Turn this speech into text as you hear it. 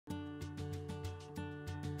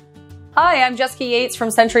Hi, I'm Jessica Yates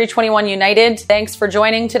from Century 21 United. Thanks for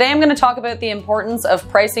joining. Today I'm going to talk about the importance of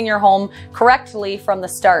pricing your home correctly from the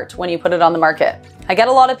start when you put it on the market. I get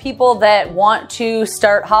a lot of people that want to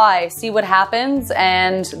start high, see what happens,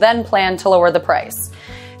 and then plan to lower the price.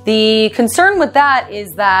 The concern with that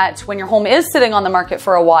is that when your home is sitting on the market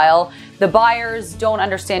for a while, the buyers don't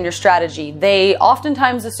understand your strategy. They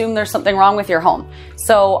oftentimes assume there's something wrong with your home.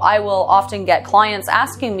 So I will often get clients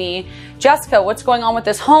asking me, Jessica, what's going on with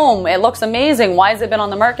this home? It looks amazing. Why has it been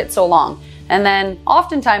on the market so long? And then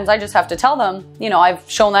oftentimes I just have to tell them, I've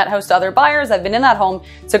shown that house to other buyers. I've been in that home.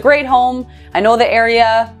 It's a great home. I know the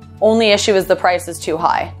area. Only issue is the price is too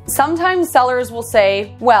high. Sometimes sellers will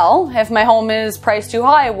say, well, if my home is priced too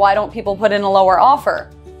high, why don't people put in a lower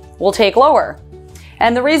offer? We'll take lower.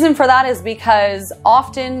 And the reason for that is because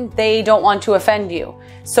often they don't want to offend you.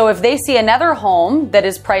 So if they see another home that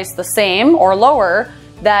is priced the same or lower,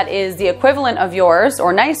 that is the equivalent of yours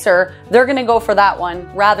or nicer, they're gonna go for that one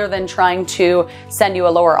rather than trying to send you a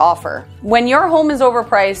lower offer. When your home is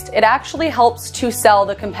overpriced, it actually helps to sell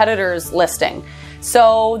the competitor's listing.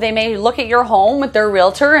 So they may look at your home with their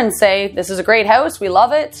realtor and say, this is a great house, we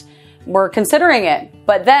love it, we're considering it.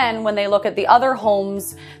 But then when they look at the other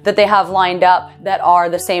homes that they have lined up that are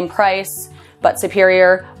the same price but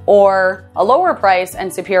superior, or a lower price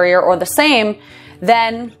and superior or the same,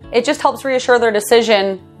 then it just helps reassure their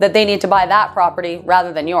decision that they need to buy that property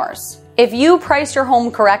rather than yours. If you price your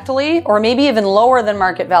home correctly, or maybe even lower than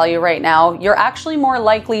market value right now, you're actually more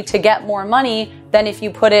likely to get more money than if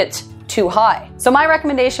you put it too high. So my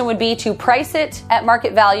recommendation would be to price it at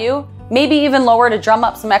market value, maybe even lower to drum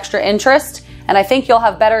up some extra interest, and I think you'll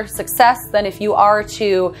have better success than if you are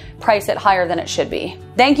to price it higher than it should be.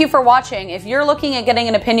 Thank you for watching. If you're looking at getting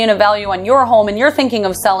an opinion of value on your home and you're thinking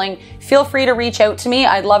of selling, feel free to reach out to me.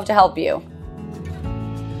 I'd love to help you.